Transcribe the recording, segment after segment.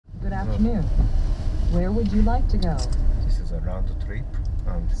afternoon. Where would you like to go? This is a round trip.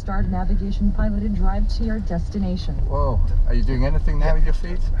 Start navigation piloted drive to your destination. Whoa, are you doing anything now with your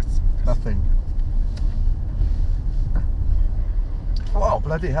feet? Nothing. Whoa,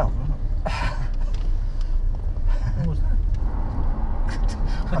 bloody hell. What was that?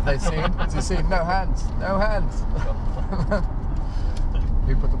 Have they seen? Has he seen? No hands. No hands.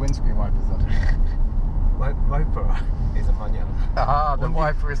 Who put the windscreen wipers on? Wiper is a manual. Ah, the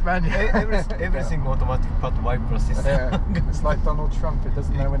wiper is manual. Everything automatic but wiper system. Yeah, it's like Donald Trump, it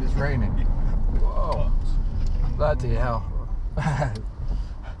doesn't know when it's raining. Whoa. Bloody hell.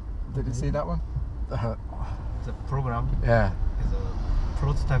 Did you see that one? The program Yeah. is a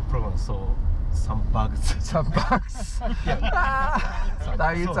prototype program, so some bugs. Some bugs. Yeah. Now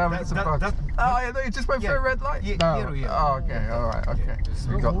you tell me it's a bug. Oh, yeah, no, you just went for a red light? No. Yeah. Oh, okay, alright, okay.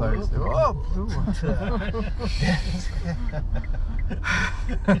 So we got those. Oh.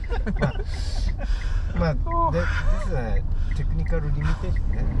 But this is a technical limitation.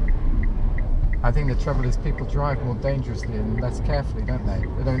 I think the trouble is people drive more dangerously and less carefully, don't they?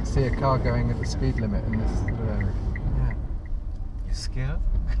 They don't see a car going at the speed limit and this. Yeah. You scared?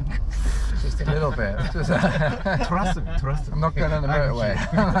 Just a little bit. Just, Trust me. I'm not going on the motorway.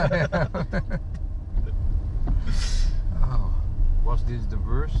 Oh. Was this the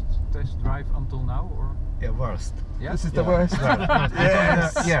worst test drive until now, or? Yeah, worst. Yeah? This is the worst.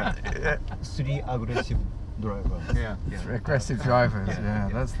 Yes. Yeah. 3 aggressive drivers. Yeah. For aggressive drivers, yeah,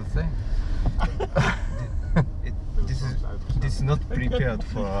 that's the thing. This is not prepared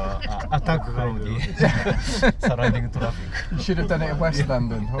for attack from the surrounding traffic. You should have done it in West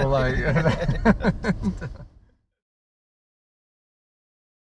London, or like.